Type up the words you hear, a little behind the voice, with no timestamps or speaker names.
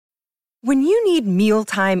When you need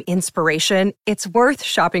mealtime inspiration, it's worth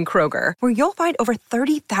shopping Kroger, where you'll find over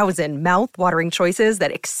 30,000 mouth-watering choices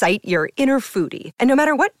that excite your inner foodie. And no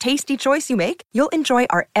matter what tasty choice you make, you'll enjoy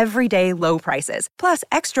our everyday low prices, plus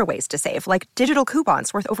extra ways to save, like digital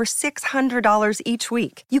coupons worth over $600 each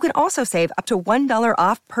week. You can also save up to $1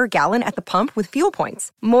 off per gallon at the pump with fuel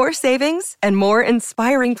points. More savings and more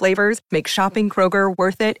inspiring flavors make shopping Kroger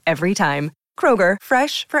worth it every time. Kroger,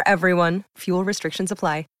 fresh for everyone. Fuel restrictions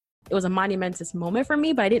apply. It was a monumentous moment for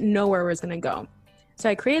me, but I didn't know where it was going to go. So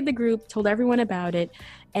I created the group, told everyone about it.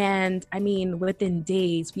 And I mean, within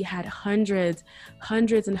days, we had hundreds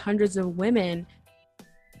and hundreds of women.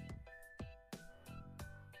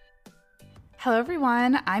 Hello,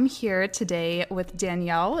 everyone. I'm here today with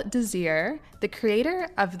Danielle Desir, the creator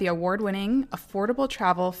of the award-winning affordable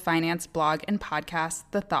travel finance blog and podcast,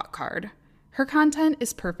 The Thought Card. Her content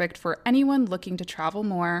is perfect for anyone looking to travel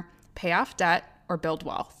more, pay off debt, or build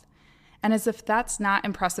wealth. And as if that's not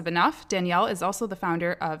impressive enough, Danielle is also the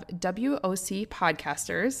founder of WOC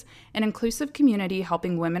Podcasters, an inclusive community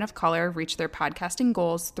helping women of color reach their podcasting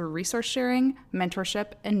goals through resource sharing,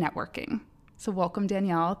 mentorship, and networking. So welcome,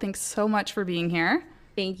 Danielle. Thanks so much for being here.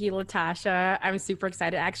 Thank you, Latasha. I'm super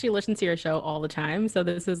excited. I actually listen to your show all the time. So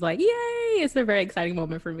this is like, yay! It's a very exciting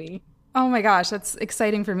moment for me. Oh my gosh, that's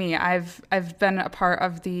exciting for me. I've been a part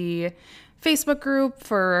of the Facebook group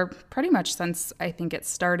for pretty much since I think it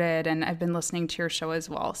started, and I've been listening to your show as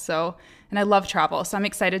well. So, and I love travel, so I'm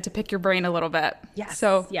excited to pick your brain a little bit. Yes,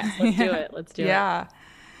 let's do it. Let's do it. Yeah.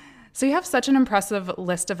 So you have such an impressive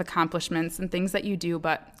list of accomplishments and things that you do,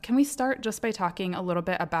 but can we start just by talking a little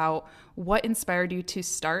bit about what inspired you to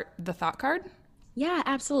start the Thought Card? Yeah,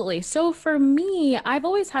 absolutely. So for me, I've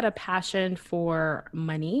always had a passion for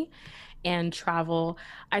money and travel.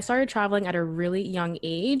 I started traveling at a really young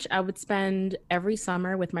age. I would spend every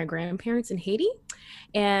summer with my grandparents in Haiti.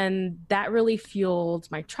 And that really fueled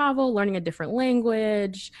my travel, learning a different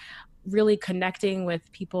language, really connecting with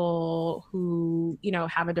people who, you know,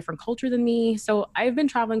 have a different culture than me. So I've been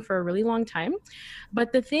traveling for a really long time.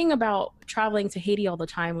 But the thing about traveling to Haiti all the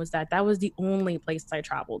time was that that was the only place I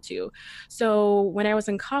traveled to. So when I was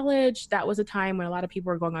in college, that was a time when a lot of people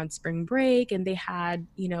were going on spring break and they had,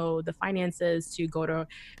 you know, the finances to go to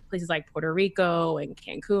places like Puerto Rico and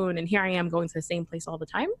Cancun. And here I am going to the same place all the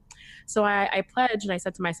time. So I pledged and I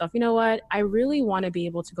said to myself, you know what, I really want to be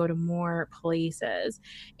able to go to more places.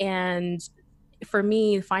 And for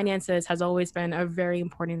me, finances has always been a very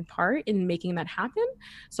important part in making that happen.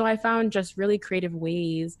 So I found just really creative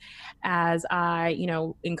ways as I, you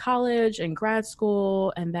know, in college and grad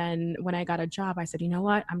school. And then when I got a job, I said, you know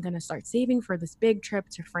what, I'm going to start saving for this big trip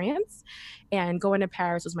to France. And going to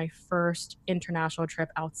Paris was my first international trip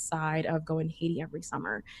outside of going to Haiti every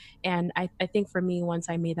summer. And I think for me, once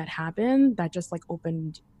I made that happen, that just like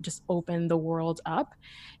opened the world up.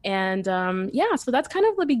 And yeah, so that's kind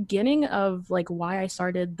of the beginning of like why I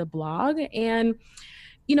started the blog. And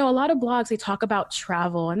you know, a lot of blogs, they talk about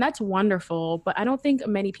travel, and that's wonderful, but I don't think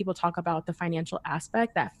many people talk about the financial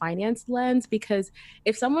aspect, that finance lens, because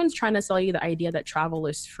if someone's trying to sell you the idea that travel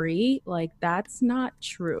is free, like that's not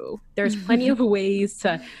true. There's plenty of ways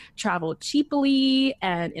to travel cheaply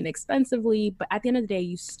and inexpensively, but at the end of the day,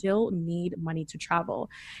 you still need money to travel.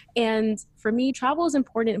 And for me, travel is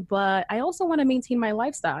important, but I also want to maintain my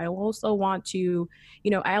lifestyle. I also want to,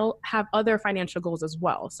 you know, I'll have other financial goals as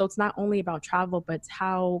well. So it's not only about travel, but it's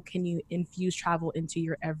how can you infuse travel into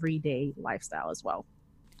your everyday lifestyle as well?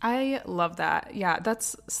 I love that. Yeah,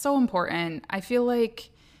 that's so important. I feel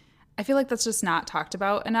like that's just not talked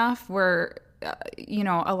about enough, where you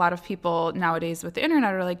know, a lot of people nowadays with the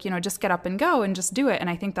internet are like, you know, just get up and go and just do it. And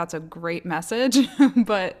I think that's a great message.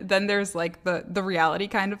 But then there's like the reality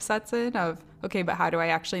kind of sets in of, okay, but how do I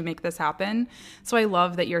actually make this happen? So I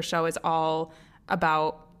love that your show is all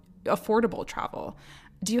about affordable travel.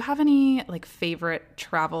 Do you have any like favorite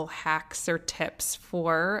travel hacks or tips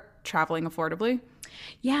for traveling affordably?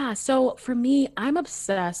 Yeah, so for me, I'm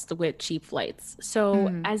obsessed with cheap flights.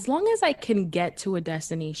 So as long as I can get to a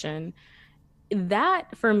destination,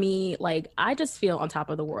 that for me, like I just feel on top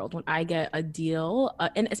of the world when I get a deal,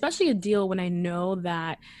 and especially a deal when I know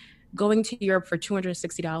that going to Europe for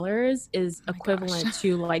 $260 is equivalent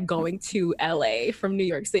to like going to LA from New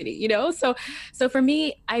York City, you know? So for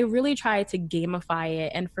me, I really try to gamify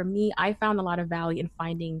it. And for me, I found a lot of value in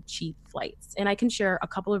finding cheap flights. And I can share a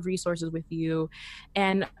couple of resources with you.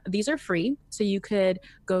 And these are free. So you could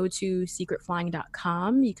go to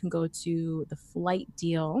secretflying.com. You can go to the flight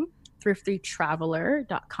deal.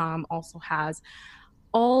 Thriftytraveler.com also has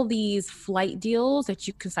all these flight deals that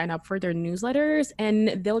you can sign up for, their newsletters,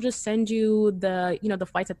 and they'll just send you the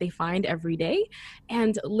flights that they find every day.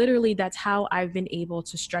 And literally that's how I've been able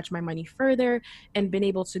to stretch my money further and been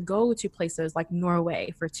able to go to places like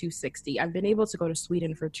Norway for 260. I've been able to go to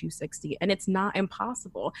Sweden for 260, and it's not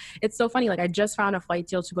impossible. It's so funny. Like, I just found a flight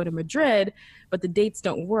deal to go to Madrid, but the dates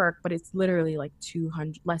don't work, but it's literally like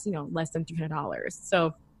 200 less than $300.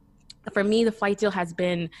 So for me, the flight deal has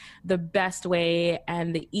been the best way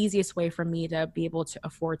and the easiest way for me to be able to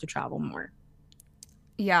afford to travel more.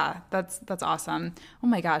 Yeah, that's awesome. Oh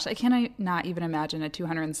my gosh, I cannot not even imagine a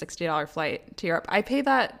 $260 flight to Europe. I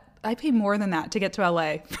pay more than that to get to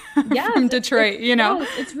LA Yes, from Detroit, you know? yes,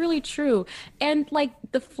 it's really true. And like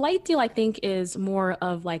the flight deal, I think, is more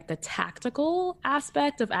of like the tactical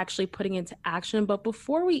aspect of actually putting into action. But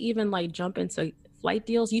before we even like jump into flight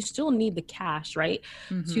deals, you still need the cash, right?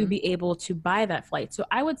 To be able to buy that flight. So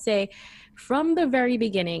I would say from the very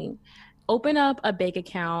beginning, open up a bank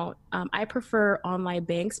account. I prefer online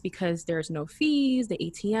banks because there's no fees. The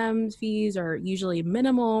ATM fees are usually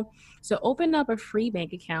minimal. So open up a free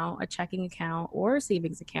bank account, a checking account or a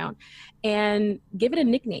savings account, and give it a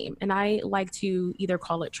nickname. And I like to either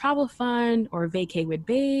call it travel fund or vacay with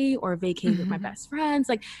Bay or vacay with my best friends.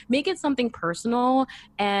 Like, make it something personal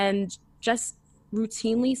and just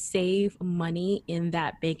routinely save money in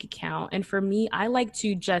that bank account. And for me, I like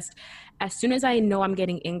to just, as soon as I know I'm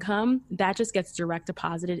getting income, that just gets direct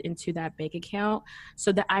deposited into that bank account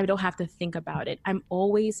so that I don't have to think about it. I'm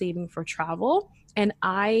always saving for travel, and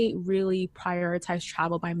I really prioritize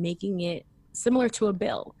travel by making it similar to a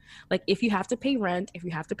bill. Like, if you have to pay rent, if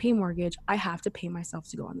you have to pay mortgage, I have to pay myself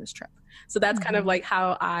to go on this trip. So that's kind of like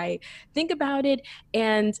how I think about it.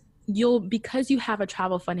 And because you have a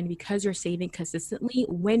travel fund and because you're saving consistently,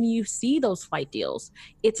 when you see those flight deals,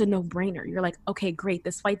 it's a no-brainer. You're like, okay, great,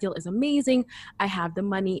 this flight deal is amazing. I have the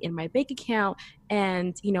money in my bank account,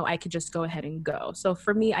 and I could just go ahead and go. So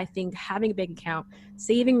for me, I think having a bank account,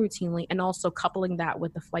 saving routinely, and also coupling that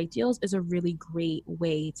with the flight deals is a really great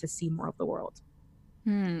way to see more of the world.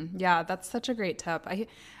 Yeah, that's such a great tip. I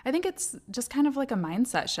think it's just kind of like a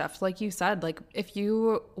mindset shift. Like you said, like if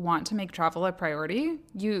you want to make travel a priority,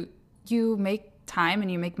 you make time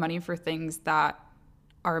and you make money for things that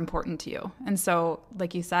are important to you. And so,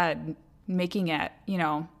 like you said, making it,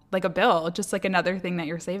 like a bill, just like another thing that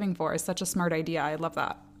you're saving for is such a smart idea. I love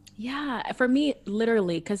that. Yeah, for me,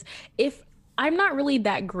 literally, because if I'm not really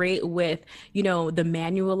that great with, the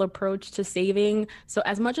manual approach to saving. So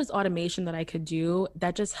as much as automation that I could do,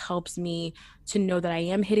 that just helps me to know that I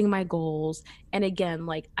am hitting my goals. And again,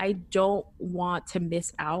 like, I don't want to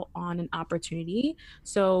miss out on an opportunity.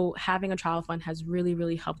 So having a travel fund has really,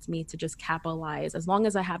 really helped me to just capitalize. As long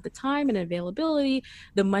as I have the time and availability,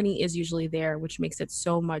 the money is usually there, which makes it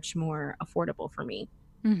so much more affordable for me.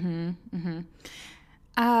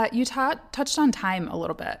 You touched on time a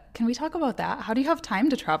little bit. Can we talk about that? How do you have time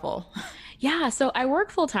to travel? Yeah, so I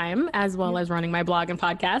work full time as well as running my blog and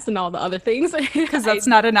podcast and all the other things. Because that's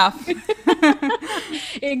not enough.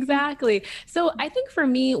 Exactly. So I think for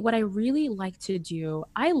me, what I really like to do,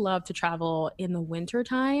 I love to travel in the winter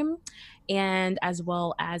time and as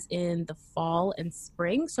well as in the fall and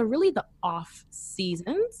spring. So really the off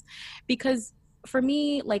seasons, because for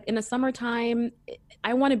me, like in the summertime,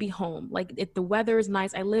 I want to be home. Like, if the weather is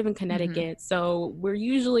nice, I live in Connecticut, so we're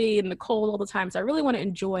usually in the cold all the time. So I really want to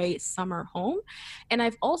enjoy summer home. And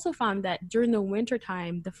I've also found that during the winter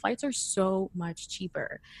time, the flights are so much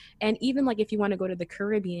cheaper. And even like if you want to go to the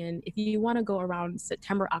Caribbean, if you want to go around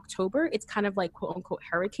September, October, it's kind of like quote unquote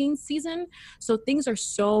hurricane season. So things are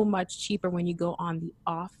so much cheaper when you go on the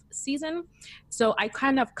off season. So I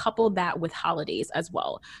kind of couple that with holidays as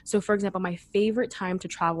well. So for example, my favorite time to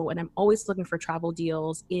travel, and I'm always looking for travel deals,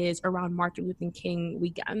 is around Martin Luther King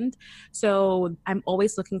weekend. So I'm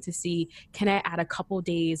always looking to see, can I add a couple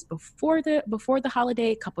days before the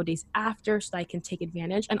holiday, a couple days after, so that I can take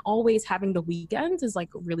advantage. And always having the weekends is like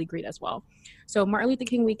really great as well. So Martin Luther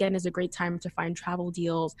King weekend is a great time to find travel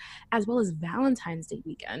deals, as well as Valentine's Day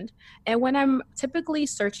weekend. And when I'm typically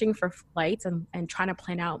searching for flights and trying to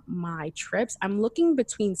plan out my trips, I'm looking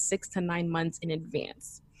between 6 to 9 months in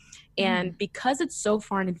advance. And because it's so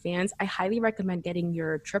far in advance, I highly recommend getting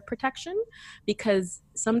your trip protection, because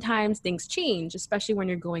sometimes things change, especially when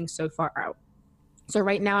you're going so far out. So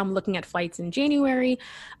right now I'm looking at flights in January,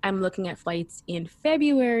 I'm looking at flights in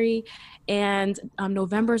February, and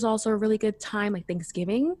November is also a really good time, like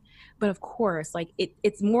Thanksgiving. But of course, like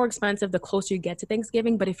it's more expensive the closer you get to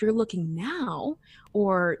Thanksgiving. But if you're looking now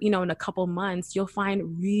or, in a couple months, you'll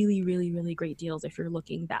find really, really, really great deals if you're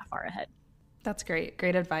looking that far ahead. That's great.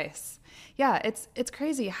 Great advice. Yeah, it's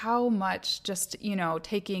crazy how much just,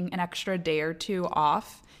 taking an extra day or two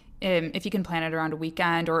off, if you can plan it around a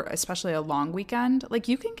weekend or especially a long weekend, like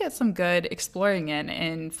you can get some good exploring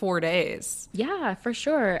in 4 days. Yeah, for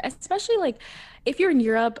sure. Especially like if you're in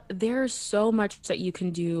Europe, there's so much that you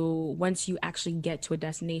can do once you actually get to a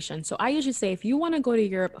destination. So I usually say if you want to go to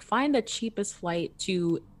Europe, find the cheapest flight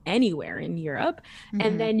to anywhere in Europe,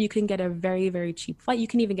 and then you can get a very, very cheap flight. You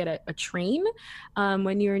can even get a train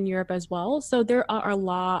when you're in Europe as well. So there are a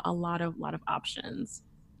lot of options.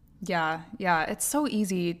 Yeah, yeah. It's so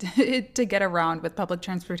easy to get around with public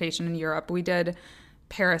transportation in Europe. We did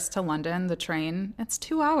Paris to London, the train. It's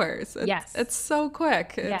 2 hours. Yes. It's so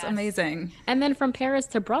quick. It's Yes. amazing. And then from Paris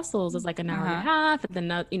to Brussels is like an hour and a half. And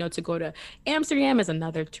then, to go to Amsterdam is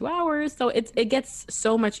another 2 hours. So it gets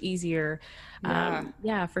so much easier. Yeah.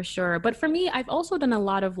 Yeah, for sure. But for me, I've also done a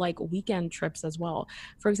lot of like weekend trips as well.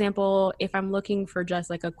 For example, if I'm looking for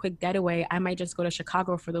just like a quick getaway, I might just go to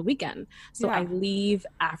Chicago for the weekend. So I Yeah. leave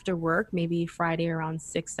after work, maybe Friday around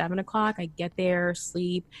 6, 7 o'clock. I get there,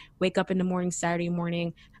 sleep, wake up in the morning, Saturday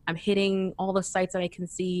morning. I'm hitting all the sites that I can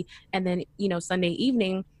see. And then, Sunday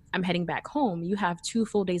evening, I'm heading back home. You have 2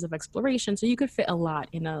 full days of exploration. So you could fit a lot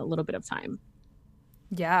in a little bit of time.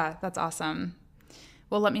 Yeah, that's awesome.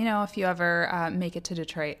 Well, let me know if you ever make it to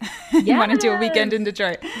Detroit. You want to do a weekend in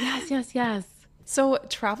Detroit. Yes, yes, yes. So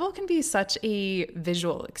travel can be such a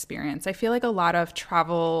visual experience. I feel like a lot of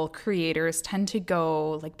travel creators tend to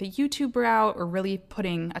go like the YouTube route or really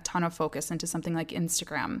putting a ton of focus into something like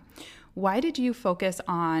Instagram. Why did you focus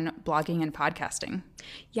on blogging and podcasting?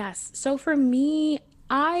 Yes. So for me,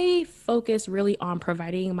 I focus really on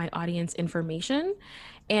providing my audience information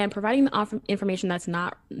and providing the information that's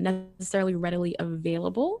not necessarily readily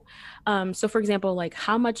available. So for example, like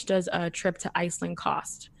how much does a trip to Iceland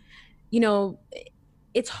cost? You know,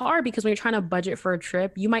 it's hard because when you're trying to budget for a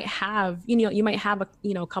trip, you might have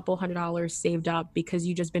a couple $100 saved up because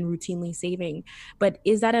you just been routinely saving. But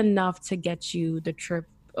is that enough to get you the trip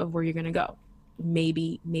of where you're going to go?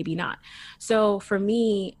 Maybe, maybe not. So for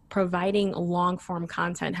me, providing long form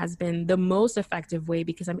content has been the most effective way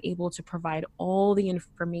because I'm able to provide all the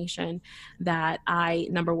information that I,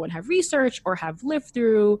 number one, have researched or have lived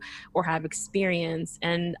through or have experienced.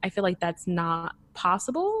 And I feel like that's not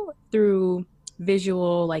possible through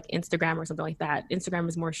visual like Instagram or something like that. Instagram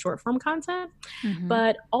is more short form content.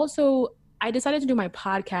 But also I decided to do my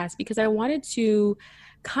podcast because I wanted to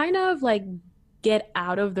kind of like get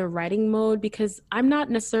out of the writing mode because I'm not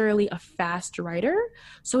necessarily a fast writer.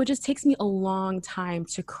 So it just takes me a long time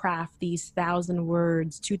to craft these 1,000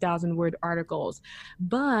 words, 2,000 word articles,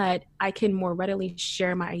 but I can more readily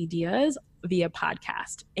share my ideas via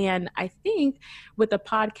podcast. And I think with the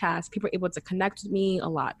podcast, people are able to connect with me a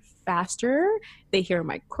lot faster. They hear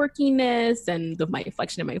my quirkiness and my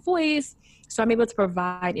inflection in my voice. So I'm able to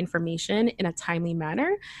provide information in a timely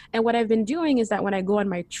manner. And what I've been doing is that when I go on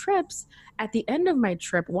my trips, at the end of my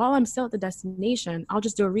trip, while I'm still at the destination, I'll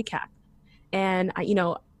just do a recap. And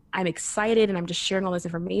I'm excited and I'm just sharing all this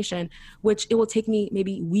information, which it will take me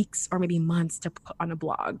maybe weeks or maybe months to put on a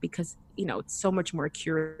blog because, it's so much more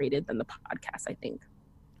curated than the podcast, I think.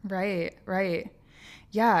 Right, right.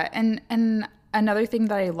 Yeah, and another thing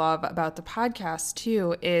that I love about the podcast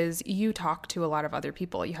too is you talk to a lot of other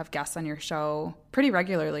people. You have guests on your show pretty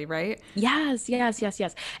regularly, right? Yes, yes, yes,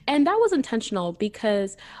 yes. And that was intentional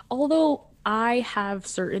because although I have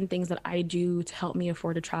certain things that I do to help me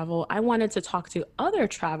afford to travel, I wanted to talk to other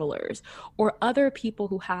travelers or other people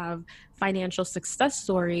who have financial success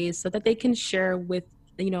stories so that they can share with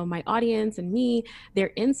my audience and me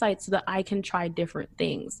their insights so that I can try different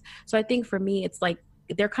things. So I think for me, it's like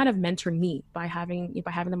they're kind of mentoring me by having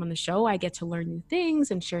them on the show. I get to learn new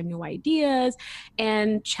things and share new ideas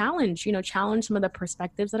and challenge some of the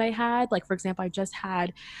perspectives that I had. Like, for example, I just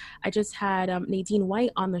had Nadine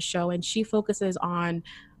White on the show, and she focuses on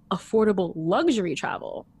affordable luxury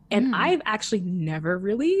travel. And I've actually never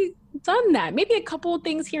really done that. Maybe a couple of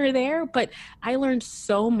things here or there, but I learned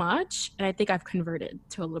so much, and I think I've converted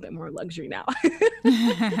to a little bit more luxury now.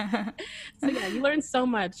 So yeah, you learn so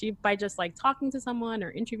much by just like talking to someone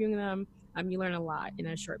or interviewing them. You learn a lot in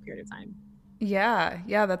a short period of time.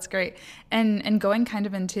 Yeah, that's great. And going kind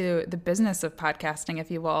of into the business of podcasting,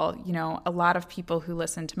 if you will, a lot of people who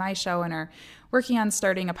listen to my show and are working on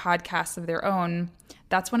starting a podcast of their own,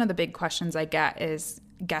 that's one of the big questions I get is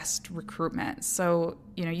guest recruitment. So,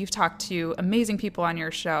 you've talked to amazing people on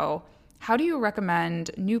your show. How do you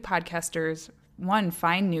recommend new podcasters, one,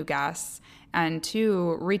 find new guests, and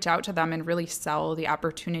two, reach out to them and really sell the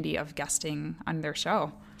opportunity of guesting on their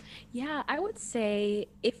show? Yeah, I would say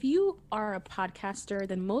if you are a podcaster,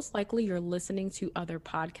 then most likely you're listening to other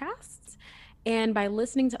podcasts. And by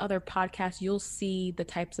listening to other podcasts, you'll see the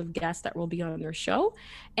types of guests that will be on their show.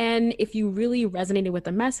 And if you really resonated with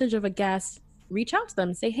the message of a guest, reach out to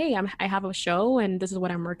them, say, hey, I have a show and this is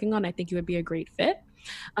what I'm working on. I think you would be a great fit.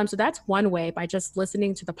 So that's one way, by just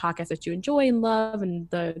listening to the podcast that you enjoy and love and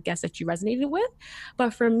the guests that you resonated with.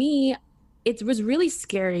 But for me, it was really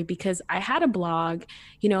scary because I had a blog,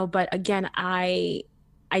 but again, I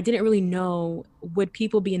didn't really know, would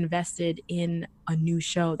people be invested in a new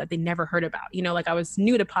show that they never heard about? Like I was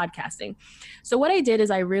new to podcasting. So what I did is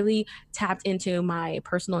I really tapped into my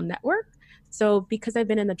personal network. So because I've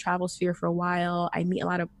been in the travel sphere for a while, I meet a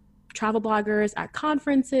lot of travel bloggers at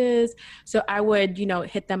conferences. So I would,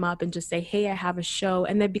 hit them up and just say, hey, I have a show.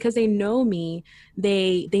 And then because they know me,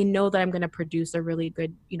 they know that I'm going to produce a really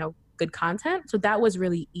good, good content. So that was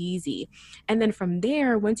really easy. And then from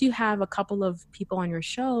there, once you have a couple of people on your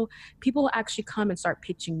show, people will actually come and start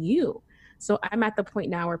pitching you. So I'm at the point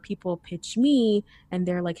now where people pitch me and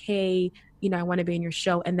they're like, hey, I want to be in your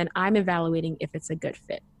show. And then I'm evaluating if it's a good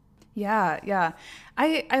fit. Yeah, yeah.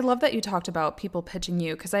 I love that you talked about people pitching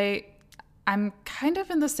you, because I'm kind of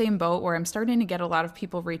in the same boat where I'm starting to get a lot of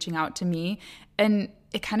people reaching out to me, and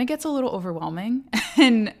it kind of gets a little overwhelming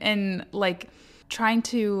and like trying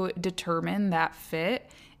to determine that fit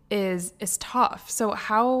is tough. So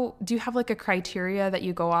how do you have like a criteria that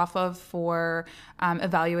you go off of for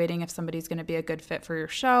evaluating if somebody's going to be a good fit for your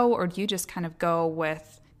show, or do you just kind of go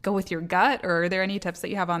with your gut, or are there any tips that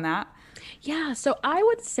you have on that? Yeah, so I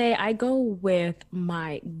would say I go with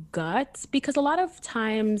my gut, because a lot of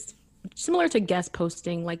times, similar to guest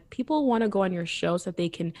posting, like people want to go on your show so that they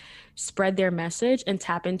can spread their message and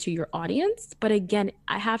tap into your audience. But again,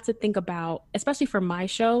 I have to think about, especially for my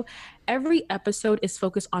show, every episode is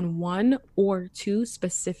focused on one or two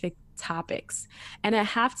specific topics. And I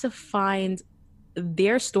have to find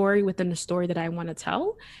their story within the story that I want to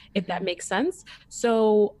tell, if that makes sense.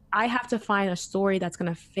 So I have to find a story that's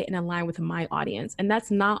going to fit and align with my audience. And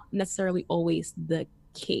that's not necessarily always the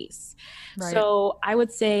case. Right. So I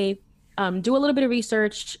would say, do a little bit of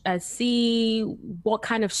research, see what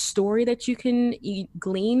kind of story that you can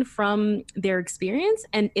glean from their experience,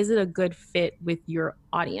 and is it a good fit with your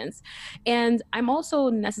audience. And I'm also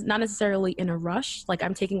not necessarily in a rush. Like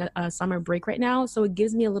I'm taking a summer break right now, so it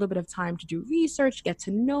gives me a little bit of time to do research, get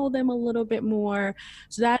to know them a little bit more.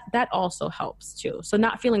 So that also helps too. So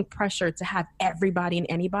not feeling pressured to have everybody and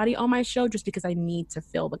anybody on my show just because I need to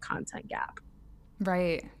fill the content gap.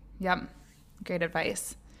 Right. Yep. Great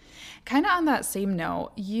advice. Kind of on that same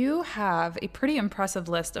note, you have a pretty impressive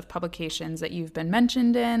list of publications that you've been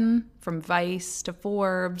mentioned in, from Vice to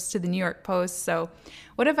Forbes to the New York Post. So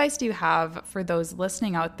what advice do you have for those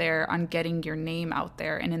listening out there on getting your name out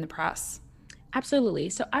there and in the press? Absolutely.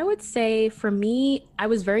 So I would say for me, I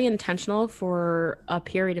was very intentional for a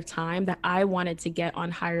period of time that I wanted to get on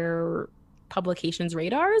higher publications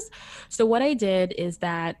radars. So what I did is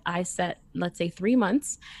that I set, let's say, 3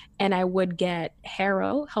 months, and I would get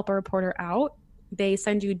Harrow, Help a Reporter Out. They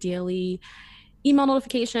send you daily email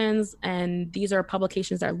notifications, and these are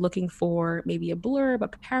publications that are looking for maybe a blurb, a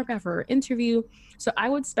paragraph, or interview. So I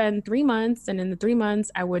would spend 3 months, and in the 3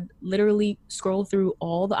 months, I would literally scroll through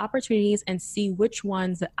all the opportunities and see which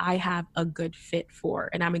ones that I have a good fit for,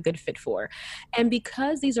 and I'm a good fit for. And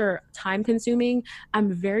because these are time consuming,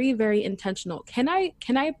 I'm very, very intentional. Can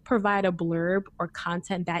I provide a blurb or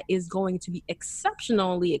content that is going to be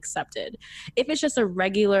exceptionally accepted? If it's just a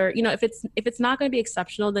regular, if it's not going to be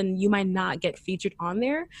exceptional, then you might not get featured on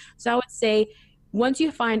there. So I would say, once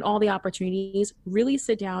you find all the opportunities, really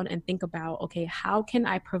sit down and think about, okay, how can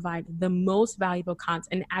I provide the most valuable content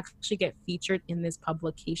and actually get featured in this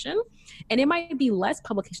publication? And it might be less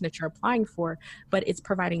publication that you're applying for, but it's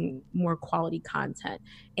providing more quality content.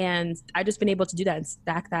 And I've just been able to do that and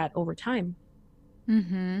stack that over time.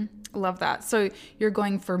 Mm-hmm. Love that. So you're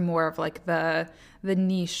going for more of like the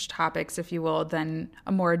niche topics, if you will, than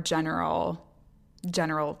a more general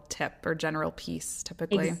tip or general piece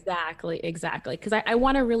typically. Exactly. Because I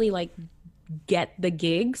want to really like get the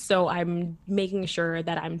gig. So I'm making sure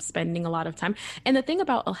that I'm spending a lot of time. And the thing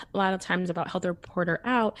about a lot of times about Health Reporter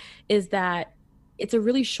Out is that it's a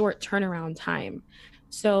really short turnaround time.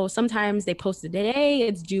 So sometimes they post a day,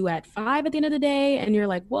 it's due at 5 at the end of the day, and you're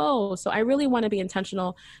like, whoa. So I really want to be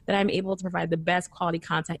intentional that I'm able to provide the best quality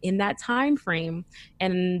content in that time frame,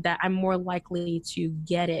 and that I'm more likely to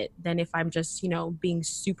get it than if I'm just, being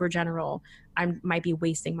super general. I might be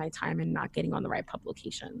wasting my time and not getting on the right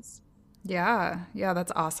publications. Yeah,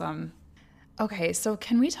 that's awesome. Okay, so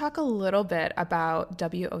can we talk a little bit about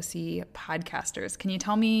WOC podcasters? Can you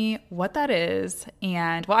tell me what that is?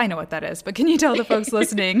 And, well, I know what that is, but can you tell the folks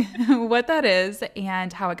listening what that is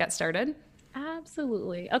and how it got started?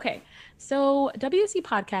 Absolutely. Okay. So WC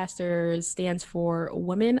Podcasters stands for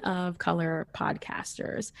Women of Color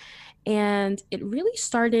Podcasters. And it really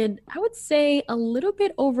started, I would say, a little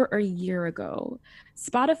bit over a year ago.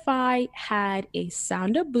 Spotify had a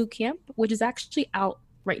Sound Up Bootcamp, which is actually out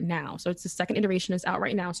right now. So it's the second iteration is out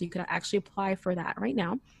right now. So you can actually apply for that right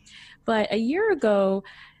now. But a year ago,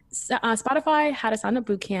 Spotify had a Sound Up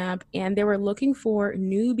Bootcamp and they were looking for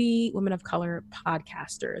newbie women of color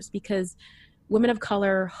podcasters because women of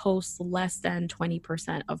color host less than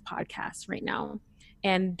 20% of podcasts right now.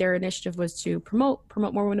 And their initiative was to promote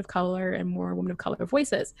more women of color and more women of color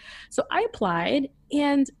voices. So I applied,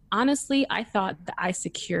 and honestly, I thought that I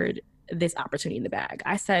secured this opportunity in the bag.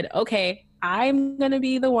 I said, okay, I'm going to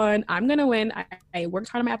be the one. I'm going to win. I worked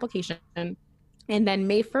hard on my application. And then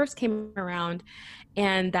May 1st came around,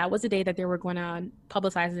 and that was the day that they were going to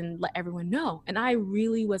publicize and let everyone know. And I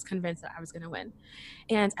really was convinced that I was going to win.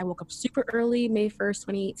 And I woke up super early, May 1st,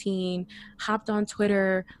 2018, hopped on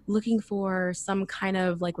Twitter looking for some kind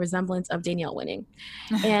of like resemblance of Danielle winning.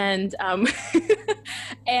 And,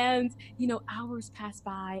 and, you know, hours passed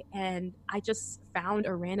by and I just found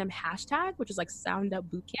a random hashtag, which is like Sound Up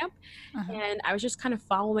Bootcamp. And I was just kind of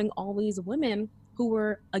following all these women who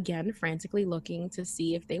were, again, frantically looking to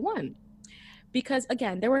see if they won. Because,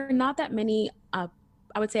 again, there were not that many, I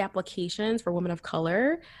would say, applications for women of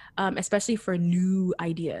color, especially for new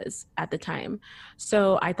ideas at the time.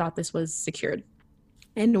 So I thought this was secured.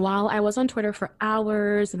 And while I was on Twitter for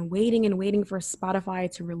hours and waiting for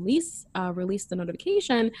Spotify to release the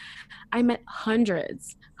notification, I met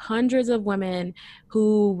hundreds of women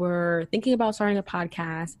who were thinking about starting a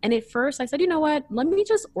podcast. And at first I said, you know what, let me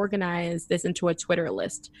just organize this into a Twitter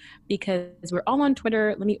list because we're all on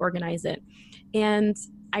Twitter. Let me organize it. And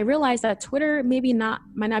I realized that Twitter might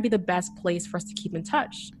not be the best place for us to keep in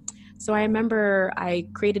touch. So I remember I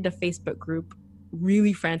created a Facebook group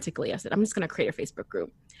really frantically. I said, I'm just going to create a Facebook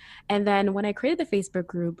group. And then when I created the Facebook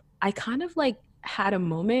group, I kind of like had a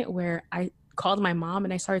moment where I called my mom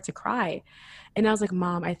and I started to cry. And I was like,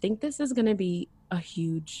 Mom, I think this is going to be a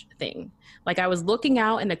huge thing. Like I was looking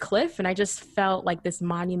out in a cliff and I just felt like it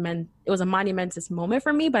was a monumentous moment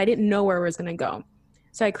for me, but I didn't know where it was going to go.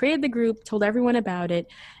 So I created the group, told everyone about it.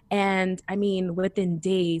 And I mean, within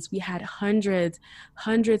days, we had hundreds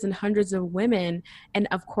and hundreds of women. And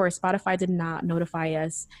of course, Spotify did not notify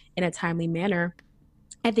us in a timely manner.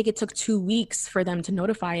 I think it took 2 weeks for them to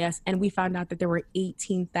notify us. And we found out that there were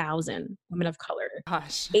 18,000 women of color.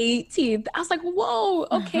 Gosh. 18. I was like, whoa,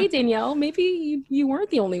 okay, Danielle, maybe you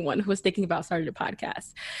weren't the only one who was thinking about starting a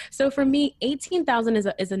podcast. So for me, 18,000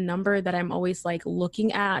 is a number that I'm always like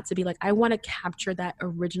looking at to be like, I want to capture that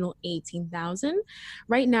original 18,000.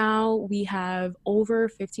 Right now, we have over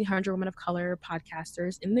 1,500 women of color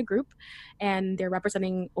podcasters in the group, and they're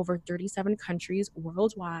representing over 37 countries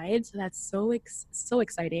worldwide. So that's so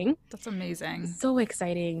exciting. That's amazing. So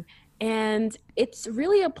exciting. And it's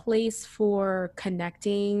really a place for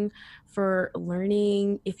connecting, for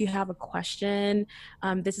learning. If you have a question,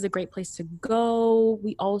 this is a great place to go.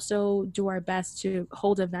 We also do our best to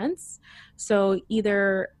hold events. So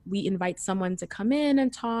either we invite someone to come in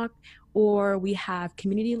and talk, or we have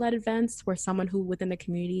community-led events where someone who within the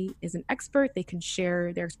community is an expert, they can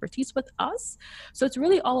share their expertise with us. So it's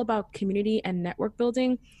really all about community and network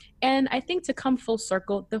building. And I think to come full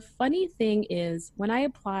circle, the funny thing is when I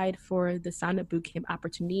applied for the Sound Up Bootcamp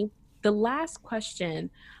opportunity, the last question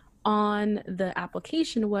on the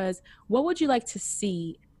application was, what would you like to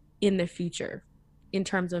see in the future in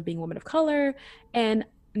terms of being a woman of color? And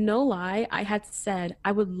no lie, I had said,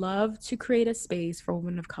 I would love to create a space for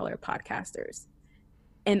women of color podcasters.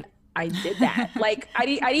 And I did that. Like I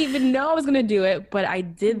didn't even know I was going to do it, but I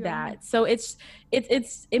did that. So it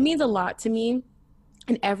means a lot to me.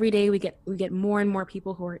 And every day we get more and more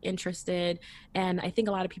people who are interested. And I think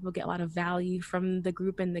a lot of people get a lot of value from the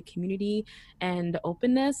group and the community and the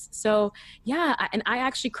openness. So yeah, and I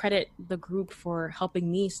actually credit the group for helping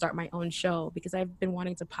me start my own show because I've been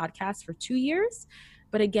wanting to podcast for 2 years.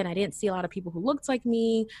 But again, I didn't see a lot of people who looked like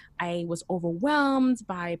me. I was overwhelmed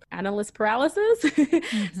by analyst paralysis.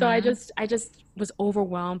 So I just was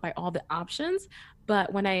overwhelmed by all the options.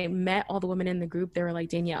 But when I met all the women in the group, they were like,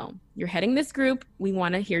 Danielle, you're heading this group. We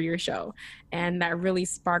want to hear your show. And that really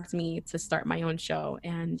sparked me to start my own show.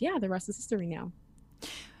 And yeah, the rest is history now.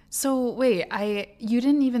 So wait, you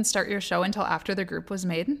didn't even start your show until after the group was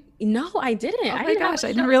made? No, I didn't. Oh I my didn't have gosh, a I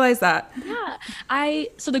show. didn't realize that. Yeah.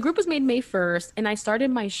 So the group was made May 1st, and I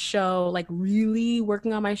started my show, like really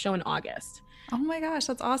working on my show in August. Oh my gosh,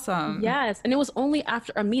 that's awesome. Yes. And it was only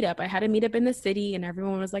after a meetup. I had a meetup in the city, and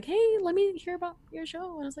everyone was like, hey, let me hear about your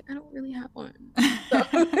show. And I was like, I don't really have one.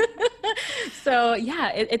 So, so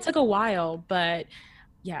yeah, it took a while, but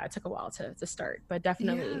yeah, it took a while to start. But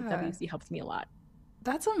definitely Yeah. WC helped me a lot.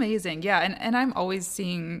 That's amazing. Yeah. And I'm always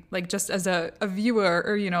seeing, like, just as a viewer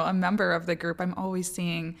or, a member of the group, I'm always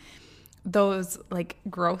seeing those like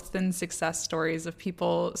growth and success stories of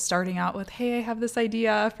people starting out with, hey, I have this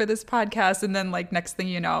idea for this podcast. And then like next thing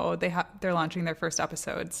you know, they're launching their first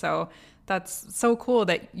episode. So that's so cool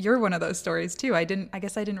that you're one of those stories too. I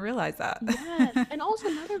guess I didn't realize that. Yes. And also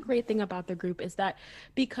another great thing about the group is that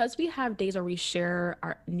because we have days where we share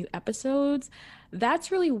our new episodes,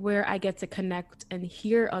 that's really where I get to connect and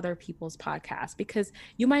hear other people's podcasts because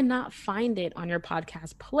you might not find it on your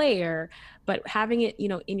podcast player, but having it,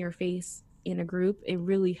 in your face in a group, it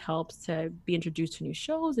really helps to be introduced to new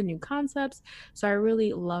shows and new concepts. So I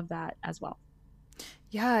really love that as well.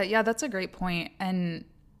 Yeah, that's a great point. And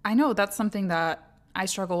I know that's something that I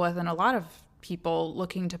struggle with, and a lot of people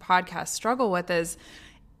looking to podcasts struggle with is,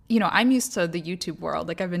 I'm used to the YouTube world.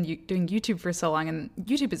 Like I've been doing YouTube for so long, and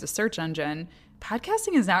YouTube is a search engine.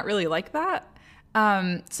 Podcasting is not really like that.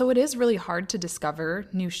 So it is really hard to discover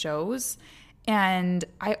new shows. And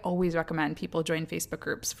I always recommend people join Facebook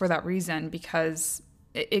groups for that reason, because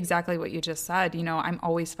exactly what you just said, I'm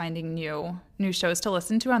always finding new shows to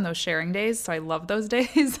listen to on those sharing days. So I love those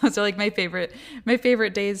days. Those are like my favorite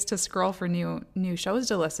days to scroll for new shows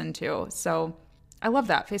to listen to. So I love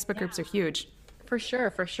that. Facebook groups are huge. For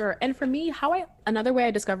sure, for sure. And for me, another way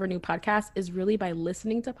I discover new podcasts is really by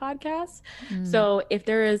listening to podcasts. So if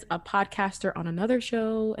there is a podcaster on another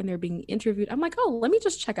show and they're being interviewed, I'm like, oh, let me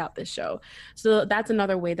just check out this show. So that's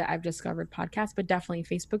another way that I've discovered podcasts, but definitely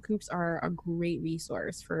Facebook groups are a great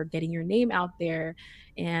resource for getting your name out there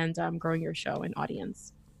and growing your show and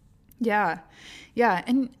audience. Yeah.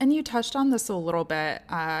 And you touched on this a little bit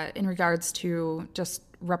in regards to just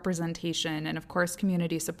representation and of course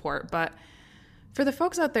community support, but for the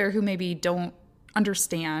folks out there who maybe don't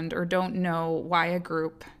understand or don't know why a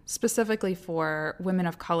group specifically for women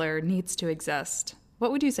of color needs to exist,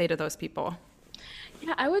 what would you say to those people?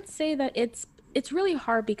 Yeah, I would say that it's really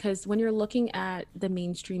hard because when you're looking at the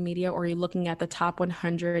mainstream media or you're looking at the top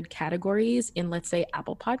 100 categories in, let's say,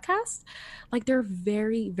 Apple Podcasts, like there are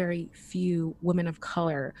very, very few women of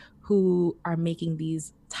color who are making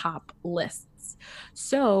these top lists.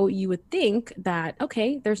 So you would think that,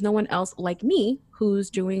 okay, there's no one else like me who's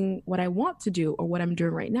doing what I want to do or what I'm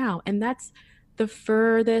doing right now. And that's the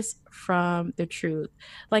furthest from the truth.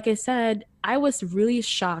 Like I said, I was really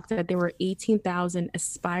shocked that there were 18,000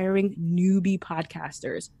 aspiring newbie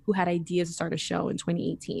podcasters who had ideas to start a show in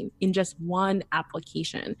 2018 in just one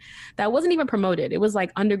application that wasn't even promoted. It was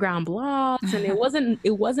like underground blogs, and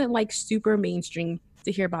it wasn't like super mainstream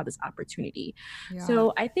to hear about this opportunity. Yeah.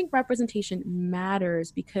 So I think representation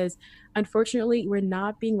matters because unfortunately we're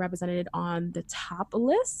not being represented on the top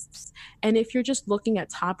lists. And if you're just looking at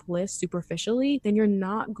top lists superficially, then you're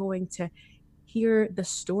not going to hear the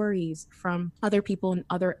stories from other people in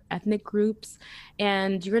other ethnic groups,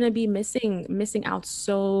 and you're going to be missing out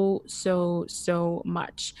so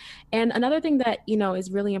much. And another thing that is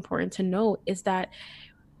really important to note is that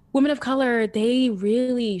women of color, they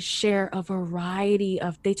really share a variety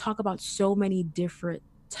they talk about so many different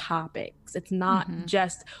topics. It's not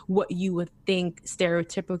just what you would think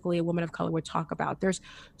stereotypically a woman of color would talk about. There's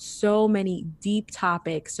so many deep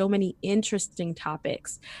topics, so many interesting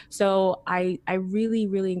topics. So I really,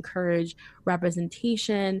 really encourage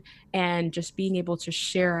representation and just being able to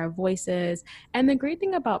share our voices. And the great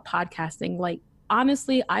thing about podcasting, like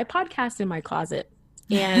honestly, I podcast in my closet.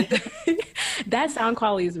 And that sound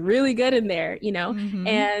quality is really good in there,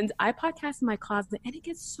 and I podcast in my closet, and it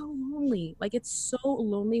gets so lonely. Like it's so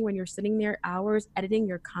lonely when you're sitting there hours editing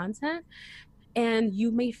your content, and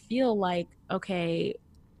you may feel like, okay,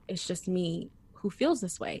 it's just me who feels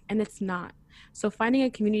this way, and it's not. So finding a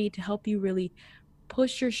community to help you really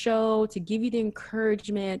push your show, to give you the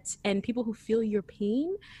encouragement, and people who feel your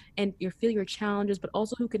pain and feel your challenges, but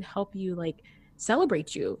also who can help you like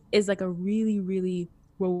celebrate you is like a really, really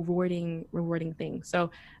rewarding thing.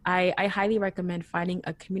 So I highly recommend finding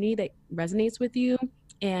a community that resonates with you,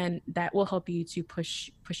 and that will help you to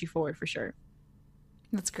push you forward for sure.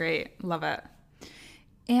 That's great. Love it.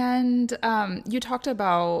 And you talked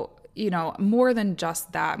about, more than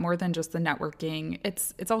just that, more than just the networking.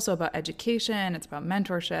 It's also about education. It's about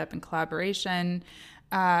mentorship and collaboration.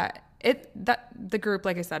 The group,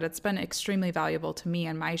 like I said, it's been extremely valuable to me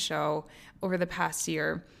and my show over the past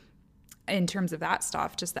year in terms of that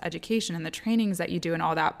stuff, just the education and the trainings that you do and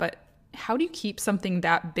all that. But how do you keep something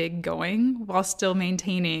that big going while still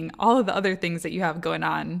maintaining all of the other things that you have going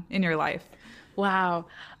on in your life? Wow.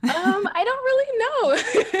 I don't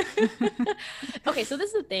really know. Okay, so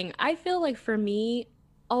this is the thing. I feel like for me,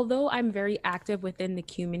 although I'm very active within the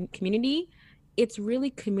community, it's really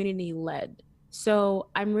community led. So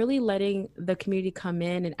I'm really letting the community come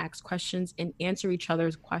in and ask questions and answer each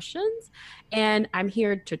other's questions. And I'm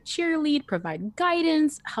here to cheerlead, provide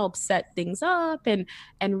guidance, help set things up, and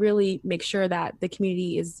really make sure that the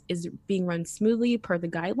community is being run smoothly per the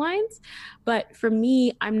guidelines. But for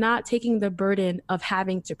me, I'm not taking the burden of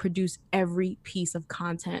having to produce every piece of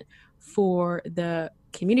content for the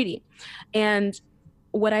community. And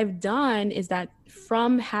what I've done is that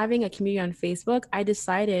from having a community on Facebook, I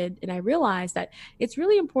decided and I realized that it's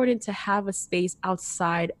really important to have a space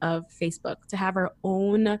outside of Facebook, to have our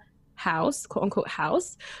own house, quote unquote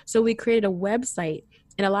house. So we created a website,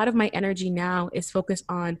 and a lot of my energy now is focused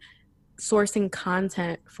on sourcing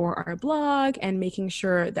content for our blog and making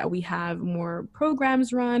sure that we have more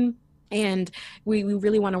programs run. And we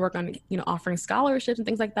really want to work on, offering scholarships and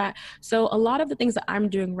things like that. So a lot of the things that I'm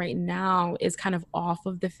doing right now is kind of off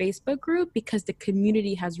of the Facebook group because the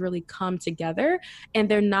community has really come together and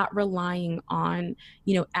they're not relying on,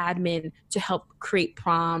 admin to help create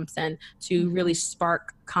prompts and to really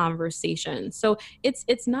spark conversation. So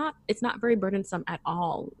it's not very burdensome at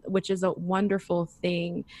all, which is a wonderful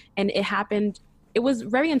thing. And it was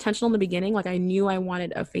very intentional in the beginning. Like I knew I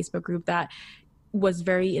wanted a Facebook group that was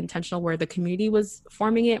very intentional where the community was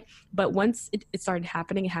forming it. But once it started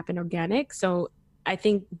happening, it happened organic. So I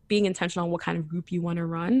think being intentional on what kind of group you want to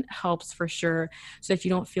run helps for sure. So if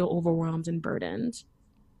you don't feel overwhelmed and burdened.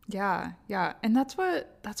 Yeah. Yeah. And that's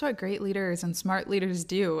what great leaders and smart leaders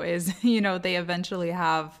do is, they eventually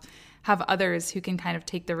have others who can kind of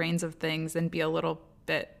take the reins of things and be a little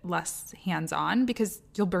bit less hands-on, because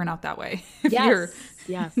you'll burn out that way if you're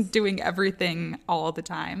doing everything all the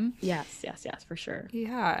time. Yes, for sure.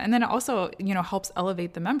 Yeah. And then it also, helps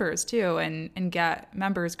elevate the members too and get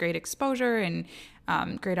members great exposure and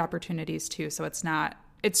great opportunities too. So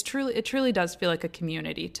it truly does feel like a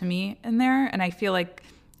community to me in there. And I feel like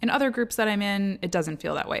in other groups that I'm in, it doesn't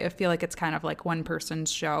feel that way. I feel like it's kind of like one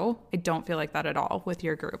person's show. I don't feel like that at all with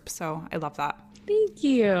your group. So I love that. Thank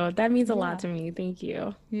you. That means a lot to me. Thank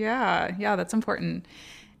you. Yeah, that's important.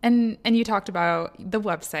 And you talked about the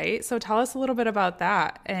website. So tell us a little bit about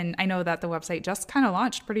that. And I know that the website just kind of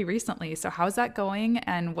launched pretty recently. So how's that going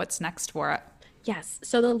and what's next for it? Yes.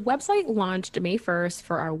 So the website launched May 1st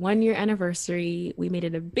for our 1-year anniversary. We made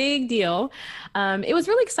it a big deal. It was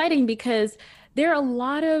really exciting because there's a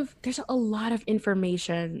lot of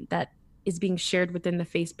information that is being shared within the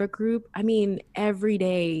Facebook group. I mean, every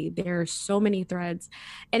day there are so many threads,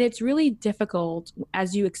 and it's really difficult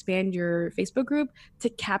as you expand your Facebook group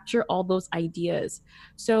to capture all those ideas.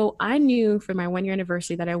 So I knew for my 1-year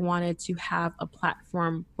anniversary that I wanted to have a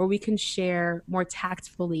platform where we can share more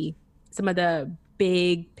tactfully some of the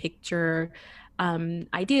big picture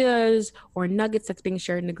ideas or nuggets that's being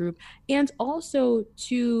shared in the group, and also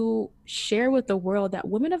to share with the world that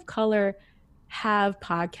women of color have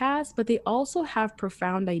podcasts, but they also have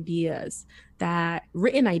profound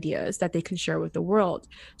written ideas that they can share with the world.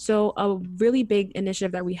 So a really big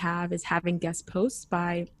initiative that we have is having guest posts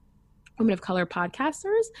by women of color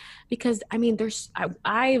podcasters, because I mean,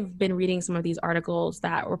 I've been reading some of these articles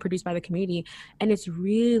that were produced by the community, and it's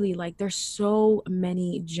really like there's so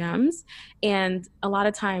many gems, and a lot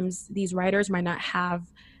of times these writers might not have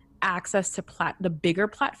access to the bigger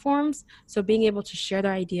platforms. So being able to share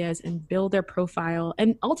their ideas and build their profile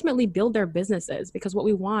and ultimately build their businesses, because what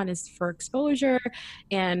we want is for exposure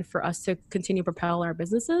and for us to continue to propel our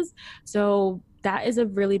businesses. So that is a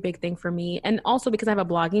really big thing for me. And also because I have a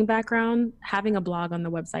blogging background, having a blog on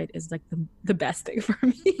the website is like the best thing for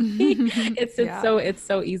me. It's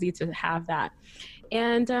so easy to have that.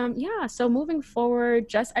 And so moving forward,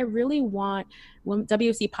 I really want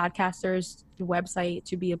WC Podcasters website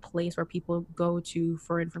to be a place where people go to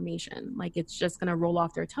for information. Like it's just going to roll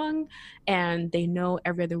off their tongue, and they know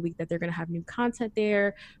every other week that they're going to have new content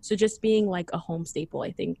there. So just being like a home staple,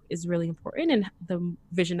 I think, is really important, and the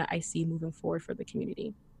vision that I see moving forward for the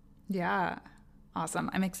community. Yeah. Awesome.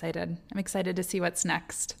 I'm excited. To see what's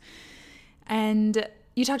next. And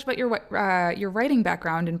you talked about your writing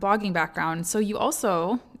background and blogging background. So you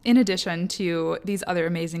also, in addition to these other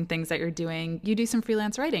amazing things that you're doing, you do some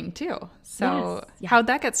freelance writing too. So how'd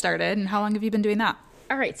that get started, and how long have you been doing that?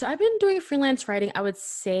 All right. So I've been doing freelance writing, I would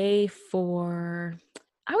say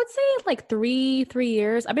I would say like three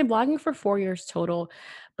years. I've been blogging for 4 years total,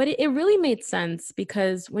 but it really made sense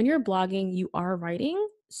because when you're blogging, you are writing.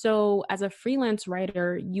 So as a freelance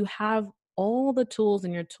writer, you have all the tools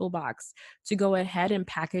in your toolbox to go ahead and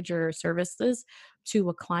package your services to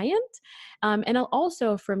a client. And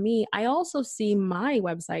also for me, I also see my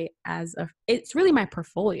website as it's really my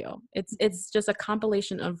portfolio. It's just a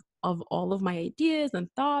compilation of all of my ideas and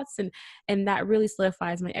thoughts, and that really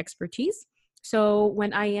solidifies my expertise. So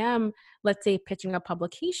when I am, let's say, pitching a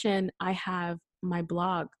publication, I have my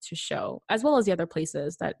blog to show, as well as the other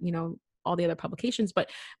places that, all the other publications, but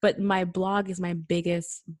my blog is my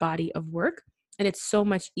biggest body of work. And it's so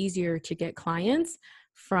much easier to get clients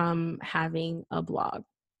from having a blog.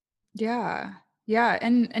 Yeah. Yeah.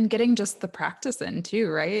 And getting just the practice in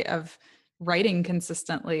too, right? Of writing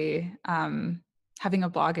consistently. Having a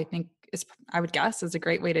blog, I think I would guess is a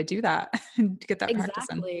great way to do that and to get that practice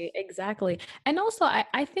in. Exactly. And also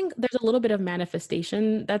I think there's a little bit of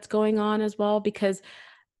manifestation that's going on as well, because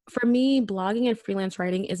for me, blogging and freelance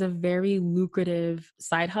writing is a very lucrative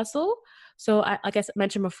side hustle. So like I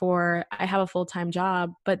mentioned before, I have a full-time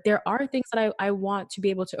job, but there are things that I want to be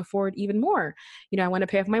able to afford even more. I want to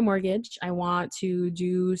pay off my mortgage. I want to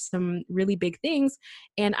do some really big things.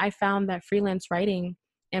 And I found that freelance writing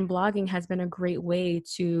and blogging has been a great way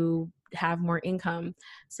to have more income.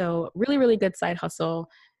 So really, really good side hustle.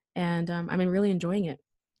 And I've been really enjoying it.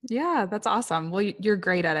 Yeah, that's awesome. Well, you're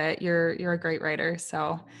great at it. You're a great writer.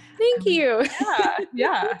 So, Thank you.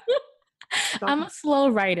 yeah. I'm a slow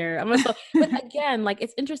writer. But again, like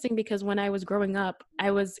it's interesting because when I was growing up, I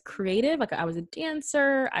was creative. Like I was a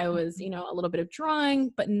dancer. I was, a little bit of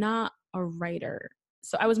drawing, but not a writer.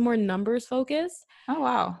 So I was more numbers focused. Oh,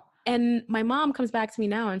 wow. And my mom comes back to me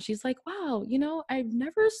now and she's like, wow, I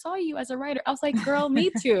never saw you as a writer. I was like, girl,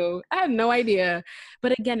 me too. I had no idea.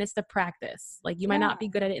 But again, it's the practice. Like you might not be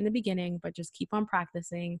good at it in the beginning, but just keep on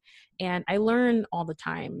practicing. And I learn all the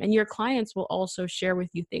time. And your clients will also share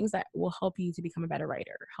with you things that will help you to become a better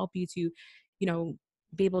writer, help you to,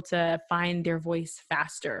 be able to find their voice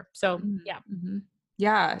faster. So yeah. Mm-hmm.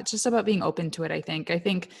 Yeah. It's just about being open to it. I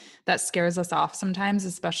think that scares us off sometimes,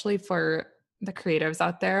 especially for the creatives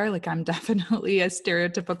out there. Like I'm definitely a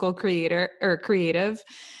stereotypical creator or creative.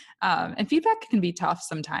 And feedback can be tough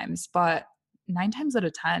sometimes, but 9 times out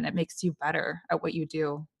of 10, it makes you better at what you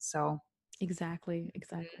do. So Exactly.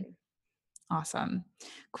 Awesome.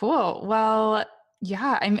 Cool. Well,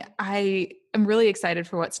 yeah, I am really excited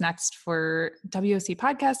for what's next for WOC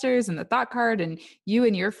podcasters and the Thought Card and you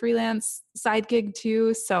and your freelance side gig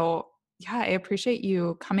too. So yeah, I appreciate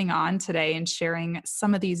you coming on today and sharing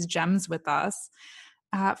some of these gems with us.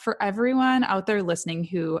 For everyone out there listening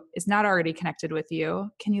who is not already connected with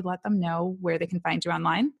you, can you let them know where they can find you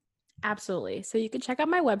online? Absolutely. So you can check out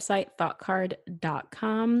my website,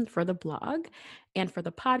 thoughtcard.com, for the blog. And for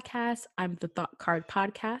the podcast, I'm the Thought Card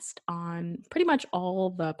Podcast on pretty much all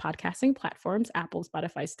the podcasting platforms, Apple,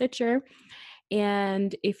 Spotify, Stitcher.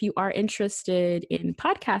 And if you are interested in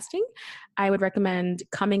podcasting, I would recommend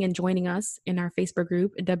coming and joining us in our Facebook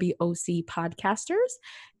group, WOC Podcasters.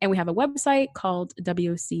 And we have a website called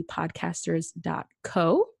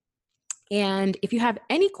wocpodcasters.co. And if you have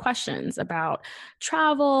any questions about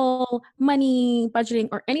travel, money, budgeting,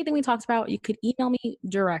 or anything we talked about, you could email me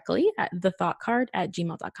directly at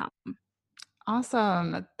thethoughtcard@gmail.com.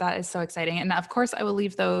 Awesome. That is so exciting. And of course, I will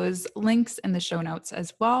leave those links in the show notes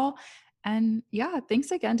as well. And yeah,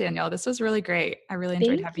 thanks again, Danielle. This was really great. I really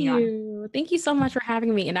enjoyed having you on. Thank you so much for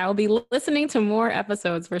having me. And I will be listening to more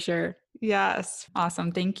episodes for sure. Yes.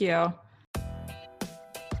 Awesome. Thank you.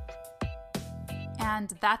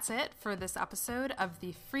 And that's it for this episode of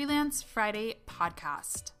the Freelance Friday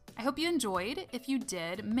podcast. I hope you enjoyed. If you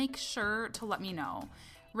did, make sure to let me know.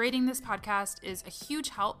 Rating this podcast is a huge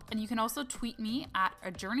help, and you can also tweet me at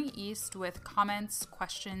A Journey East with comments,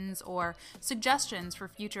 questions, or suggestions for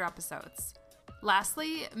future episodes.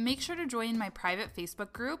 Lastly, make sure to join my private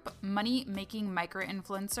Facebook group, Money Making Micro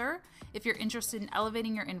Influencer, if you're interested in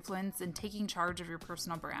elevating your influence and taking charge of your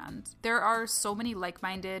personal brand. There are so many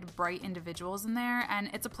like-minded, bright individuals in there, and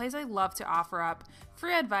it's a place I love to offer up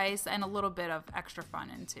free advice and a little bit of extra fun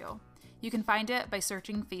into. You can find it by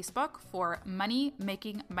searching Facebook for Money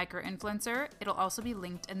Making Micro Influencer. It'll also be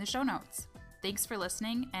linked in the show notes. Thanks for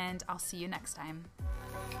listening, and I'll see you next time.